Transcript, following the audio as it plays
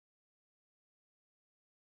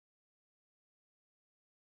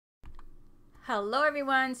Hello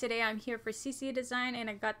everyone, today I'm here for CC Design and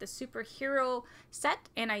I got the superhero set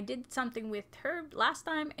and I did something with her last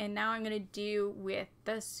time and now I'm going to do with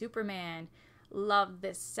the Superman. Love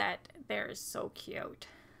this set, they're so cute.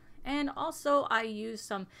 And also I used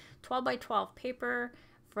some 12 by 12 paper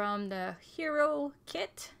from the hero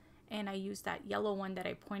kit and I used that yellow one that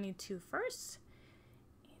I pointed to first.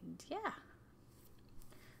 And yeah.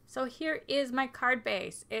 So here is my card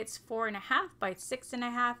base. It's 4.5 by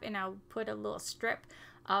 6.5 and I'll put a little strip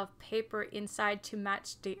of paper inside to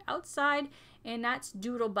match the outside, and that's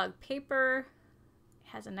Doodlebug paper. It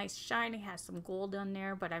has a nice shine, it has some gold on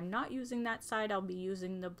there, but I'm not using that side. I'll be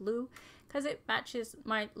using the blue because it matches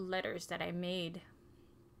my letters that I made.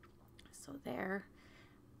 So there.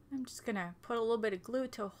 I'm just gonna put a little bit of glue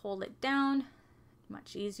to hold it down.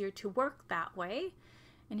 Much easier to work that way.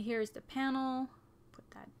 And here's the panel. Put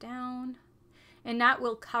that down, and that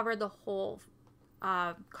will cover the whole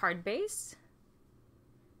card base.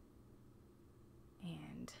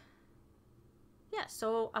 And yeah,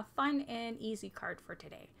 so a fun and easy card for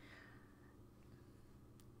today.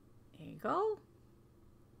 There you go.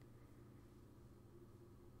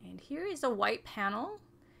 And here is a white panel,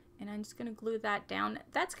 and I'm just gonna glue that down.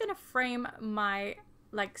 That's gonna frame my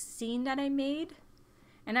scene that I made,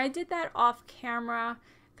 and I did that off camera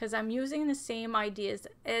because I'm using the same ideas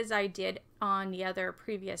as I did on the other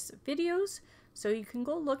previous videos. So you can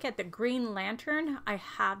go look at the Green Lantern. I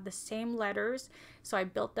have the same letters. So I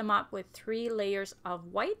built them up with 3 layers of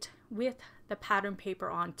white with the pattern paper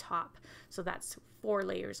on top. So that's 4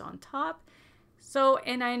 layers on top. So,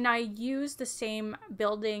 and I used the same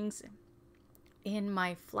buildings in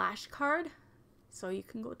my flashcard. So you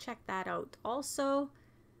can go check that out also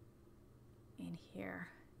in here.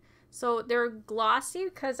 So they're glossy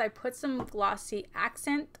because I put some glossy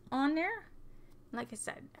accent on there. Like I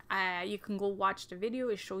said, you can go watch the video.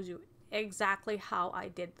 It shows you exactly how I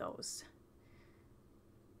did those.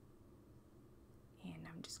 And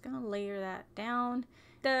I'm just going to layer that down.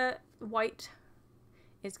 The white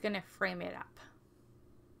is going to frame it up.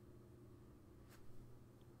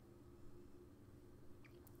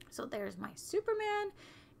 So there's my Superman,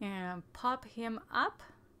 and pop him up.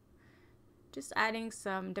 Just adding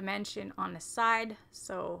some dimension on the side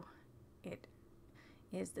so it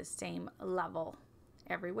is the same level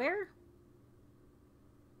everywhere.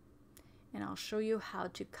 And I'll show you how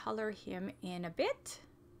to color him in a bit.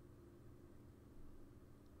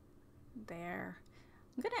 There.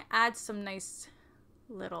 I'm going to add some nice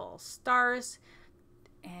little stars,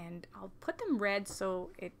 and I'll put them red so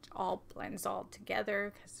it all blends all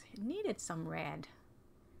together because it needed some red.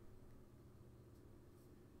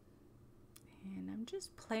 And I'm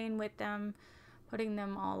just playing with them, putting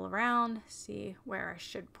them all around, see where I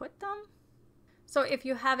should put them. So if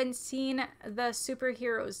you haven't seen the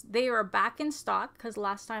superheroes, they are back in stock because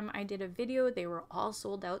last time I did a video, they were all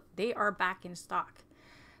sold out. They are back in stock.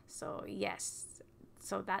 So yes,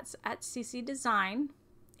 so that's at CC Design,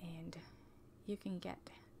 and you can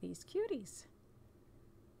get these cuties.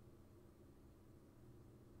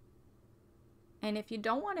 And if you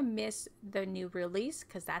don't want to miss the new release,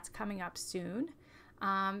 because that's coming up soon,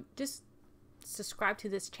 just subscribe to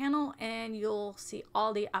this channel and you'll see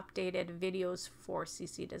all the updated videos for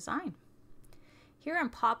CC Design. Here I'm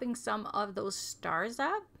popping some of those stars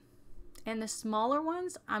up, and the smaller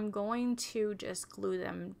ones I'm going to just glue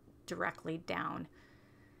them directly down.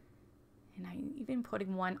 And I'm even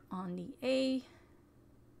putting one on the A.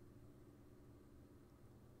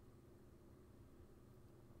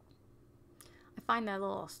 I find that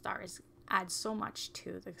little stars add so much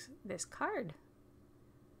to this card.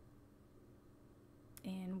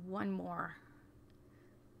 And one more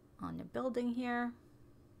on the building here.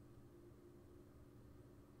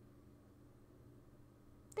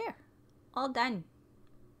 There, all done.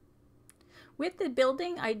 With the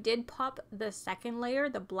building, I did pop the second layer,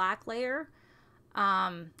 the black layer,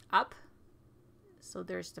 up. So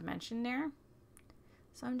there's dimension there.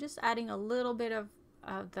 So I'm just adding a little bit of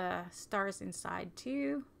the stars inside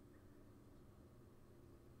too.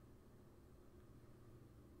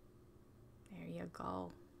 There you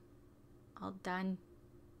go. All done.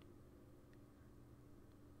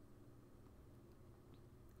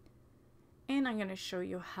 And I'm going to show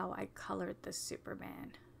you how I colored the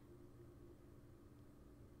Superman.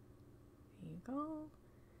 There you go.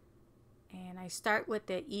 And I start with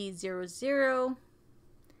the E00.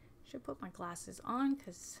 Should put my glasses on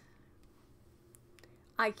because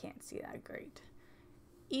I can't see that great.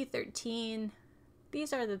 E13.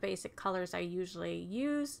 These are the basic colors I usually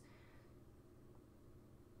use.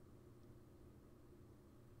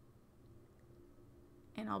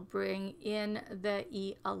 I'll bring in the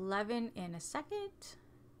E11 in a second.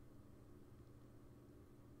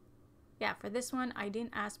 Yeah, for this one, I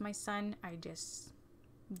didn't ask my son. I just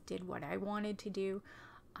did what I wanted to do.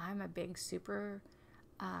 I'm a big Superman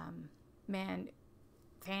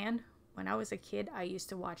fan. When I was a kid, I used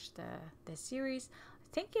to watch the series.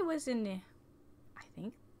 I think it was in the,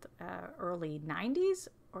 early 90s,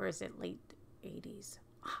 or is it late 80s?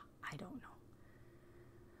 I don't know.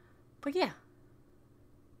 But yeah,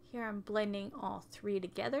 here I'm blending all three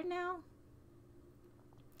together now.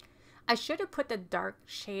 I should have put the dark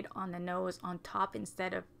shade on the nose on top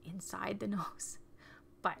instead of inside the nose,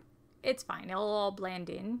 but it's fine. It'll all blend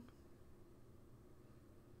in.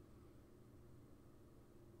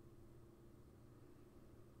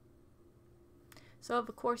 So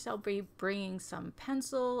of course I'll be bringing some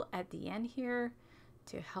pencil at the end here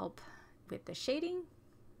to help with the shading.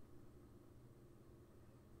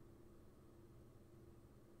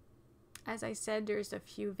 As I said, there's a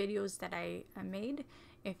few videos that I made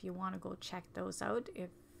if you want to go check those out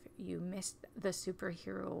if you missed the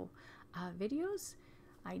superhero videos.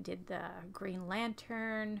 I did the Green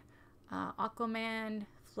Lantern, Aquaman,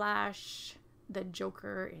 Flash, the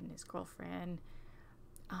Joker and his girlfriend,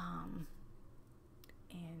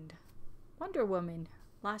 and Wonder Woman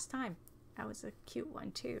last time. That was a cute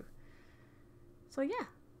one too. So yeah.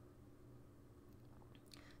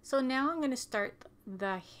 So now I'm going to start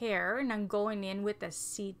the hair, and I'm going in with a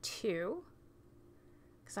C2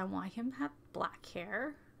 because I want him to have black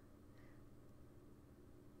hair.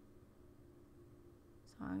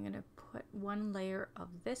 So I'm going to put one layer of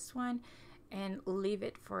this one and leave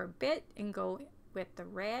it for a bit and go with the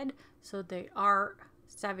red. So they are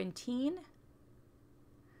 17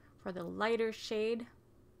 for the lighter shade.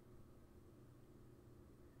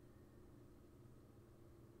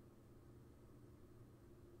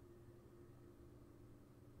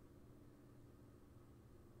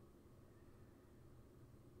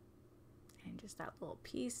 And just that little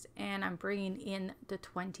piece, and I'm bringing in the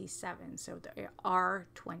 27, so there are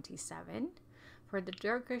 27 for the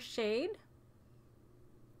darker shade.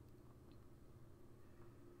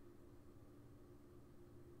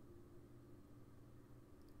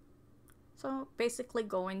 So basically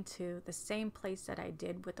going to the same place that I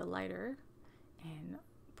did with the lighter and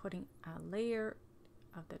putting a layer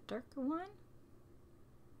of the darker one.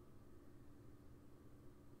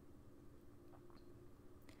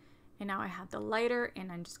 And now I have the lighter,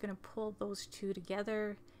 and I'm just going to pull those two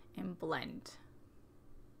together and blend.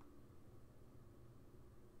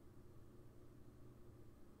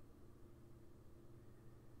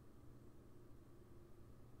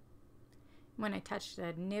 When I touch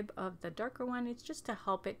the nib of the darker one, it's just to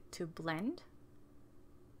help it to blend.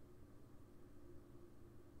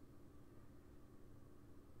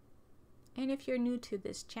 And if you're new to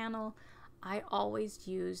this channel, I always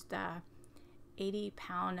use the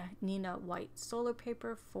 80-pound Neenah white solar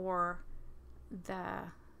paper for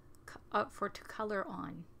the to color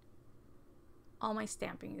on. All my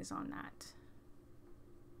stamping is on that.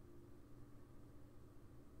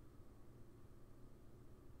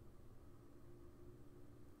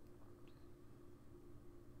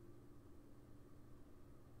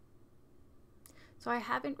 So I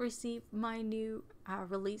haven't received my new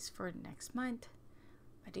release for next month,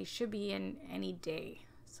 but it should be in any day.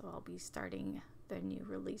 So I'll be starting the new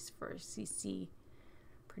release for CC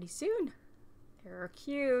pretty soon. They're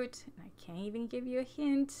cute, and I can't even give you a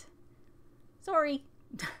hint. Sorry.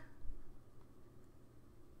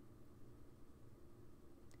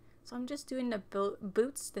 So I'm just doing the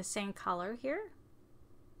boots the same color here.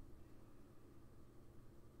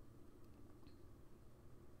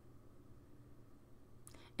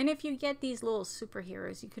 And if you get these little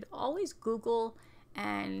superheroes, you could always Google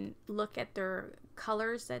and look at their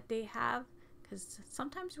colors that they have, because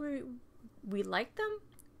sometimes we like them,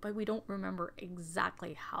 but we don't remember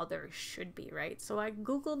exactly how they should be, right? So I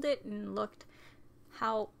Googled it and looked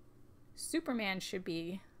how Superman should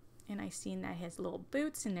be, and I seen that he has little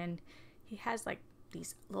boots, and then he has like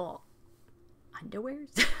these little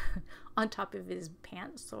underwears on top of his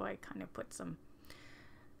pants. So I kind of put some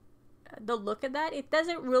the look of that. It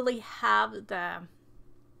doesn't really have the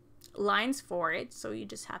lines for it, so you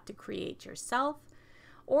just have to create yourself,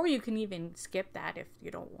 or you can even skip that if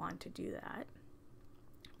you don't want to do that.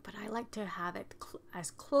 But I like to have it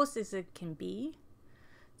as close as it can be.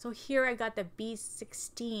 So here I got the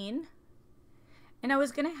B16, and I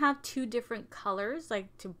was gonna have two different colors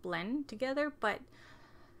like to blend together, but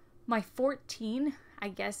my 14 I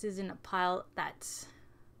guess is in a pile that's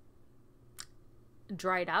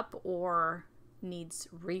dried up or needs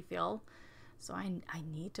refill. So I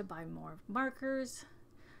need to buy more markers.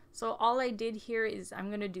 So all I did here is I'm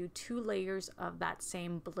going to do 2 layers of that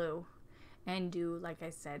same blue and do, like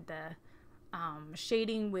I said, the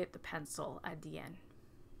shading with the pencil at the end.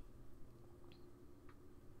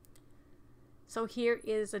 So here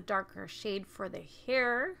is a darker shade for the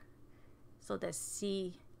hair. So the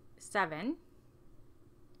C7.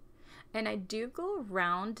 And I do go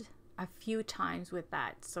around a few times with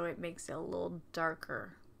that, so it makes it a little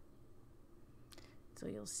darker. So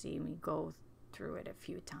you'll see me go through it a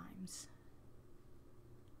few times.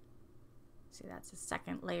 See, that's the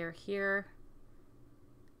second layer here.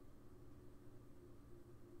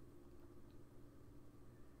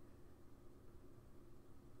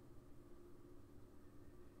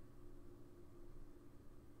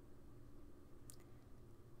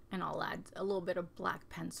 And I'll add a little bit of black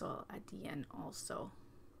pencil at the end also.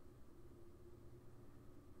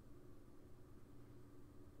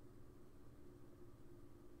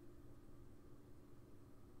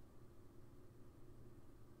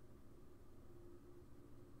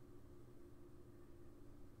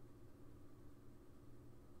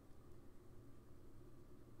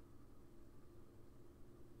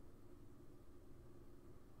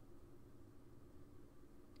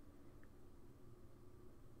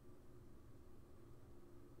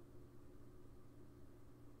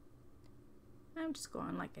 I'm just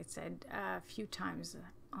going, like I said, a few times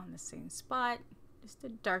on the same spot, just to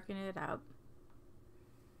darken it up.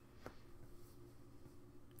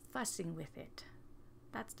 Fussing with it.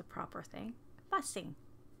 That's the proper thing. Fussing.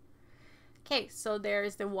 Okay, so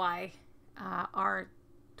there's the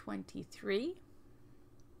R23.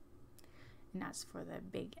 And that's for the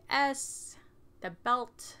big S, the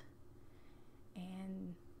belt,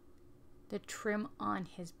 and the trim on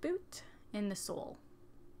his boot, and the sole.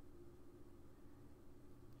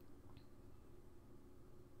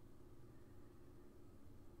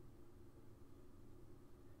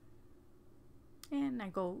 And I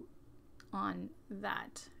go on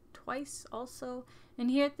that twice also.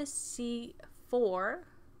 And here at the C4 for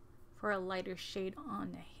a lighter shade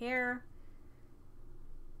on the hair.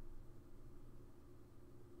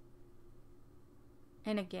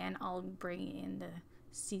 And again, I'll bring in the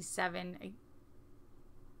C7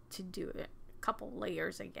 to do a couple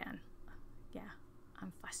layers again. Yeah,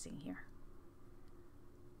 I'm fussing here.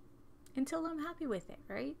 Until I'm happy with it,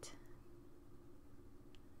 right?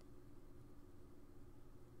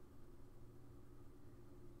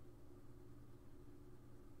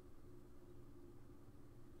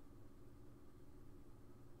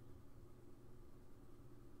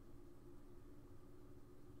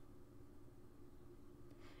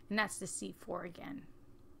 And that's the C4 again.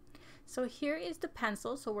 So here is the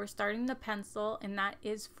pencil. So we're starting the pencil, and that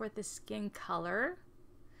is for the skin color.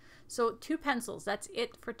 So 2 pencils, that's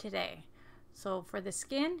it for today. So for the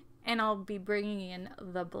skin, and I'll be bringing in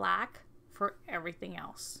the black for everything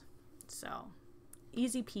else. So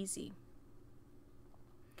easy peasy.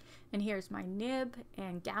 And here's my nib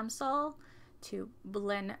and Gamsol to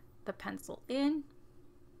blend the pencil in.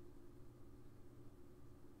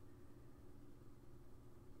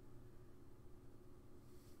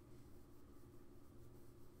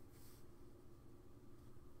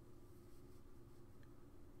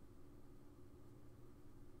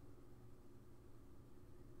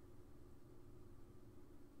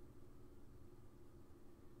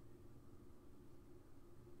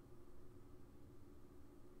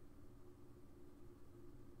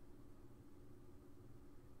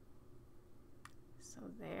 So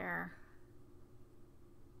there,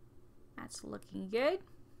 that's looking good.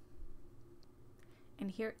 And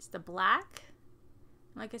here is the black.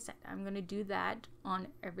 Like I said, I'm going to do that on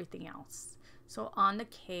everything else. So on the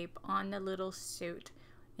cape, on the little suit,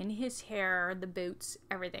 in his hair, the boots,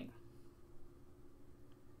 everything.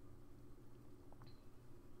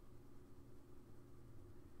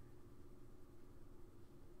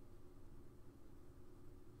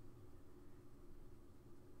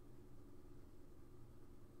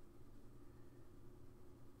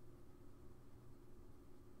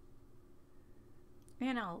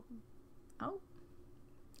 And oh,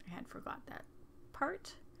 I had forgot that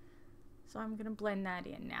part. So I'm going to blend that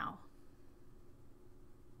in now.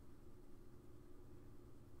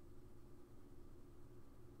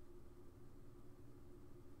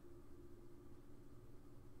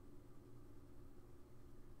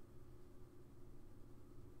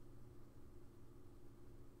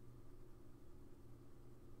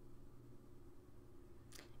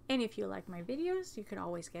 And if you like my videos, you can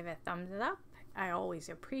always give a thumbs up. I always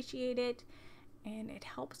appreciate it, and it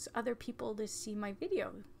helps other people to see my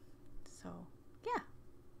video. So yeah.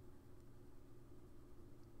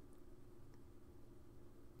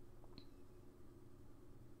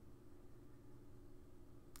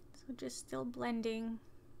 just still blending.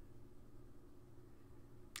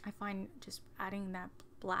 I find just adding that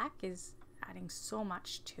black is adding so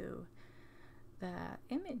much to the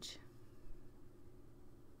image.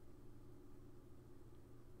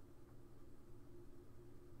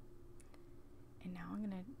 And now I'm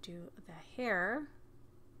gonna do the hair.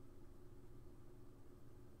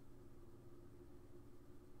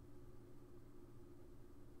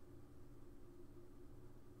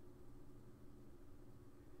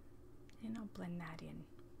 And I'll blend that in.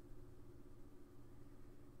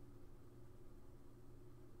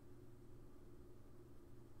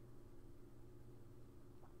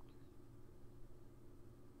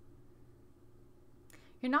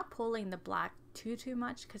 You're not pulling the black too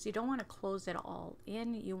much because you don't want to close it all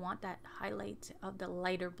in. You want that highlight of the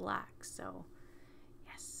lighter black. So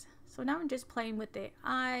yes. So now I'm just playing with the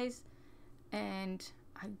eyes, and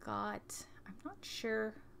I'm not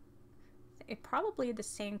sure, it probably the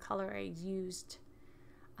same color I used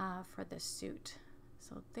for the suit.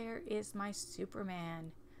 So there is my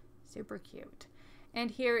Superman. Super cute.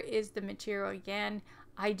 And here is the material again.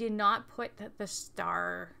 I did not put the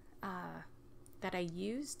star that I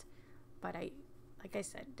used, but like I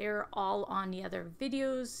said, they're all on the other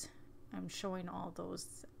videos. I'm showing all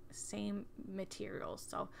those same materials.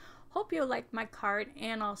 So hope you liked my card,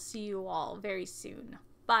 and I'll see you all very soon.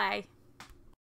 Bye.